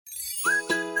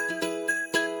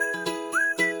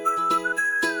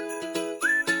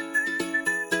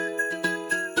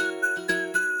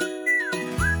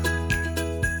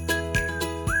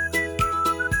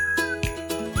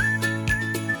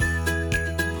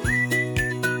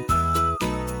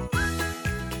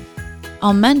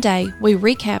On Monday, we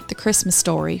recapped the Christmas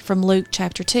story from Luke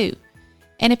chapter 2.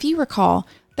 And if you recall,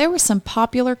 there were some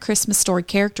popular Christmas story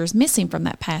characters missing from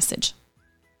that passage.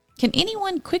 Can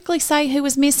anyone quickly say who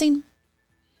was missing?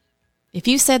 If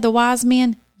you said the wise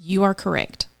men, you are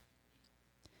correct.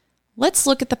 Let's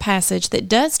look at the passage that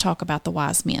does talk about the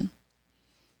wise men.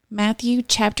 Matthew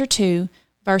chapter 2,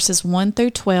 verses 1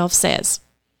 through 12 says,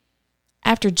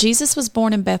 After Jesus was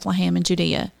born in Bethlehem in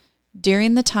Judea,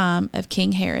 during the time of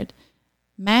King Herod,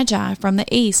 Magi from the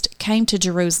east came to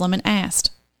Jerusalem and asked,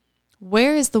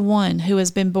 Where is the one who has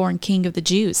been born King of the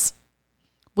Jews?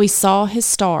 We saw his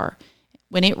star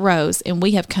when it rose, and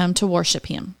we have come to worship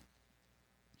him.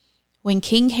 When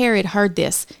King Herod heard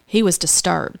this, he was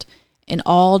disturbed, and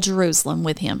all Jerusalem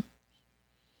with him.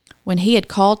 When he had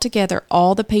called together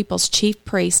all the people's chief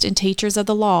priests and teachers of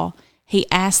the law, he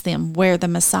asked them where the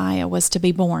Messiah was to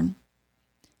be born.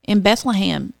 In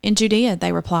Bethlehem, in Judea,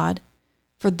 they replied,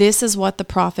 for this is what the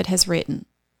prophet has written.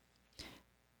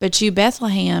 But you,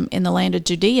 Bethlehem, in the land of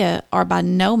Judea, are by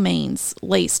no means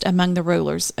least among the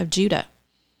rulers of Judah.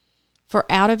 For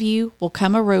out of you will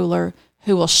come a ruler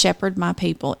who will shepherd my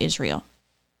people Israel.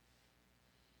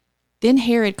 Then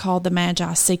Herod called the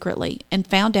Magi secretly and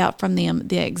found out from them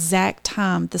the exact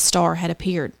time the star had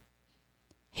appeared.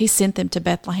 He sent them to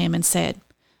Bethlehem and said,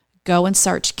 Go and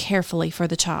search carefully for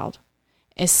the child.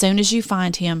 As soon as you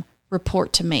find him,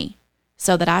 report to me,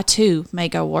 so that I too may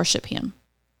go worship him.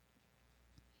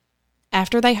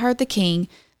 After they heard the king,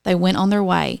 they went on their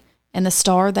way, and the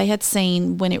star they had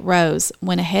seen when it rose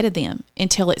went ahead of them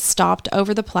until it stopped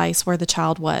over the place where the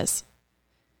child was.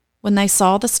 When they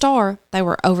saw the star, they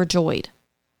were overjoyed.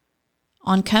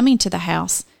 On coming to the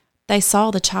house, they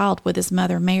saw the child with his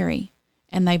mother Mary,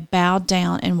 and they bowed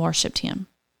down and worshipped him.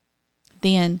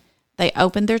 Then they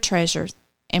opened their treasures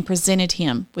and presented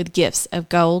him with gifts of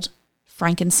gold,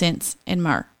 frankincense, and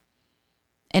myrrh.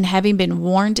 And having been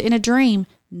warned in a dream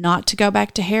not to go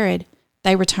back to Herod,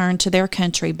 they returned to their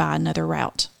country by another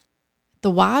route.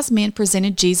 The wise men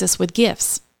presented Jesus with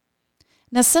gifts.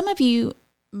 Now, some of you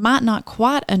might not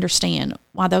quite understand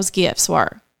why those gifts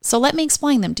were, so let me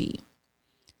explain them to you.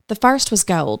 The first was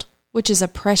gold, which is a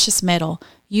precious metal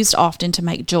used often to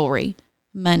make jewelry,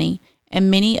 money, and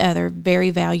many other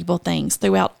very valuable things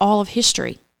throughout all of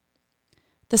history.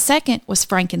 The second was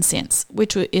frankincense,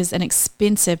 which is an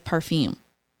expensive perfume.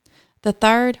 The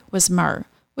third was myrrh,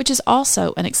 which is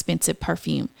also an expensive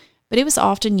perfume, but it was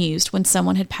often used when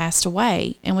someone had passed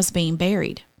away and was being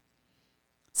buried.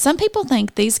 Some people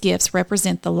think these gifts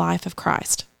represent the life of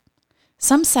Christ.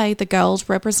 Some say the gold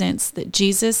represents that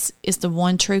Jesus is the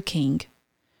one true king.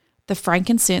 The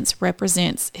frankincense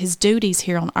represents his duties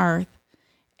here on earth,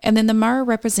 and then the myrrh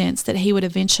represents that he would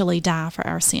eventually die for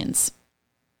our sins.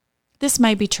 This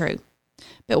may be true,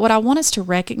 but what I want us to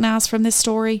recognize from this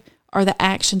story are the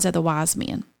actions of the wise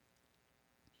men.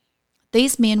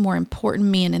 These men were important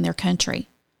men in their country.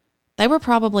 They were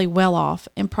probably well off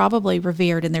and probably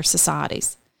revered in their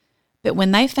societies. But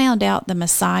when they found out the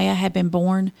Messiah had been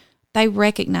born, they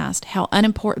recognized how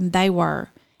unimportant they were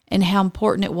and how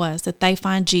important it was that they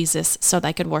find Jesus so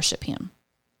they could worship him.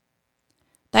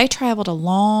 They traveled a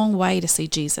long way to see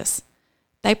Jesus.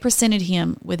 They presented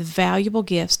him with valuable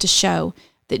gifts to show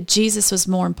that Jesus was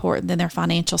more important than their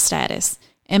financial status.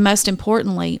 And most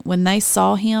importantly, when they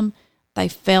saw him, they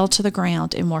fell to the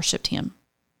ground and worshiped him.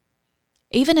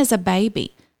 Even as a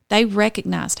baby, they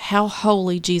recognized how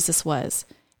holy Jesus was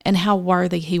and how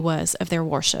worthy he was of their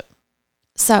worship.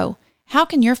 So, how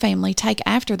can your family take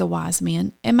after the wise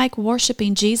men and make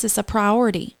worshiping Jesus a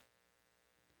priority?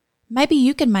 Maybe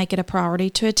you can make it a priority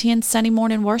to attend Sunday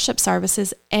morning worship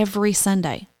services every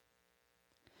Sunday.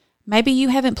 Maybe you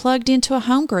haven't plugged into a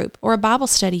home group or a Bible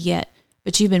study yet,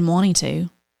 but you've been wanting to.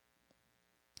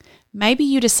 Maybe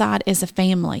you decide as a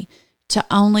family to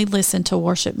only listen to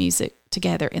worship music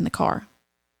together in the car.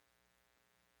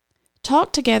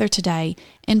 Talk together today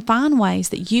and find ways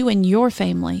that you and your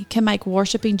family can make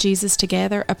worshiping Jesus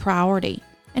together a priority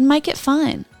and make it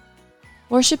fun.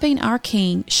 Worshiping our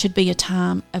King should be a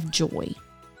time of joy.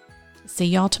 See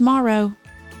y'all tomorrow.